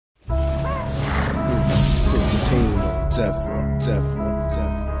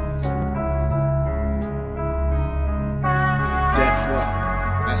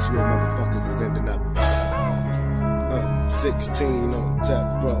where motherfuckers is ending up. 16 on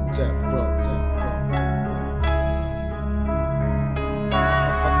death row, death row, death row.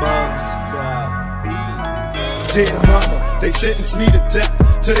 Dear mama, they sentenced me to death.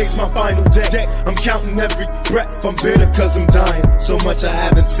 Today's my final day. I'm counting every breath. I'm bitter cause I'm dying. So much I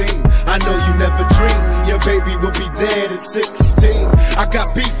haven't seen. I know you never dreamed your baby would be dead at 16. I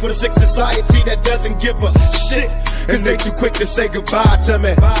got beef with a sick society that doesn't give a shit. And they too quick to say goodbye to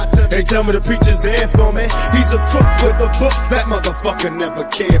me. They tell me the preacher's there for me. He's a crook with a book. That motherfucker never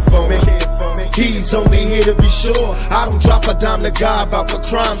cared for me. He's only here to be sure I don't drop a dime to God about the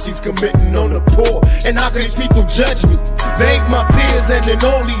crimes he's committing on the poor. And how can these people judge me? They ain't my peers, and in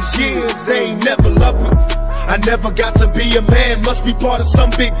all these years they ain't never loved me. I never got to be a man, must be part of some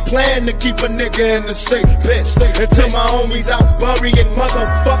big plan to keep a nigga in the state pen. Until my homies out burying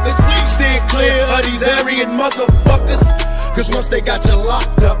motherfuckers, stay clear of these Aryan motherfuckers. Cause once they got you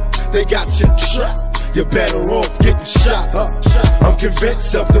locked up, they got you trapped. You're better off getting shot up. I'm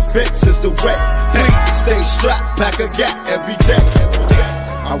convinced self-defense is the way. Please stay strapped, pack a gap every day.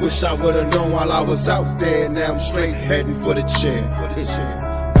 I wish I would've known while I was out there. Now I'm straight heading for the chair.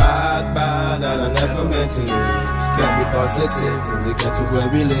 Bad, and I never meant to live. Can't be positive when they get to where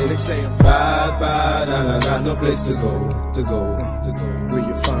we live. They say I'm bad, and I got no place to go. Where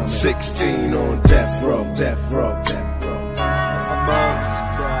you find me? 16 on death row, death row, death row.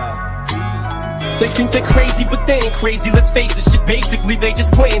 They think they're crazy, but they ain't crazy, let's face it. Shit, basically, they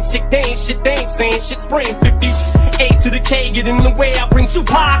just playing sick. They ain't shit, they ain't saying shit. Spraying 50 A to the K, get in the way. I bring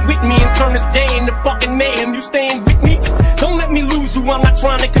Tupac with me and turn this day into fucking mayhem. You staying with me? Don't let me lose you, I'm not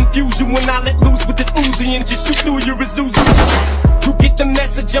trying to confuse you. When I let loose with this Uzi and just shoot through your Isuzu. You get the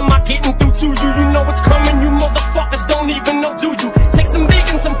message, am I getting through to you? You know it's coming, you motherfuckers don't even know, do you? Take some big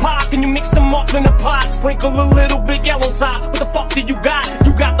and some pop and you mix them up in a pot. Sprinkle a little big yellow top. What the fuck do you got?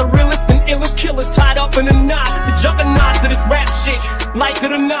 You got the realest and illest killers tied up in a knot. The juggernauts of this rap shit, like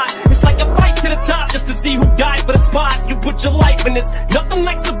it or not. It's like a fight to the top just to see who died for the spot. You put your life in this, nothing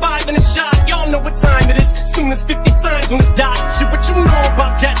like surviving a shot. Y'all know what time it is, soon as 50 signs on this dot. Shit, what you know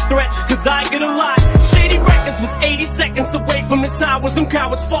about death threats, cause I get a lot. Shady Records was 80 seconds away from the towers. Some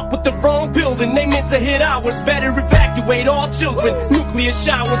cowards fuck with the wrong building, they meant to hit ours. Better evacuate all children, nuclear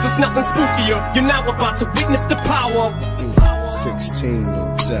showers, there's nothing spookier. You're now about to witness the power of 16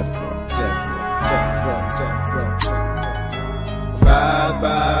 on death row, death row, death row, death row.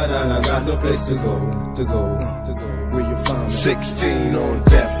 Bad, and I got no place to go. Where you find me? 16 on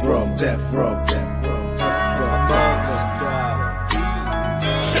death row, death row, death row.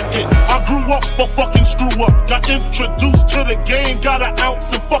 I grew up a fucking screw up. Got introduced to the game, got an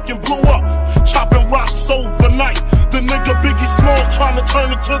ounce and fucking blew up. Chopping rocks overnight. The nigga Biggie Smalls trying to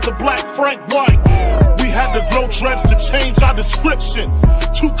turn into the Black Frank White. We had to grow dreads to change our description.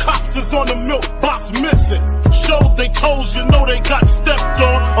 2 cops is on the milk box missing. Showed they toes, you know they got stepped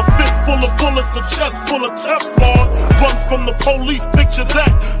on. A fist full of bullets, a chest full of Teflon. Run from the police, picture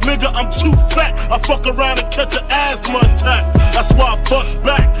that. Nigga, I'm too fat. I fuck around and catch an asthma attack. That's why I bust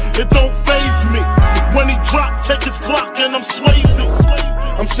back. It don't faze me. When he drop, take his Glock and I'm Swayze.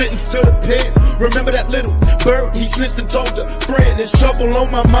 I'm sentenced to the pen. Remember that little bird? He snitched and told a friend. There's trouble on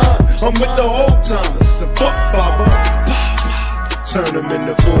my mind. I'm with the old timers. So fuck father. Turn them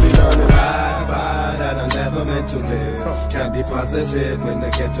into 49ers. Bad, and I never meant to live. Can't be positive when they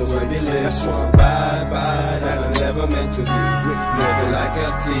get to where we live. Bad, and I never meant to be. Living like a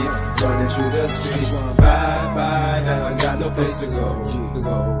thief, running through the streets. Bad, and I got no place to go.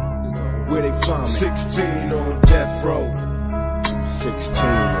 Where they find me? 16 on death row. 16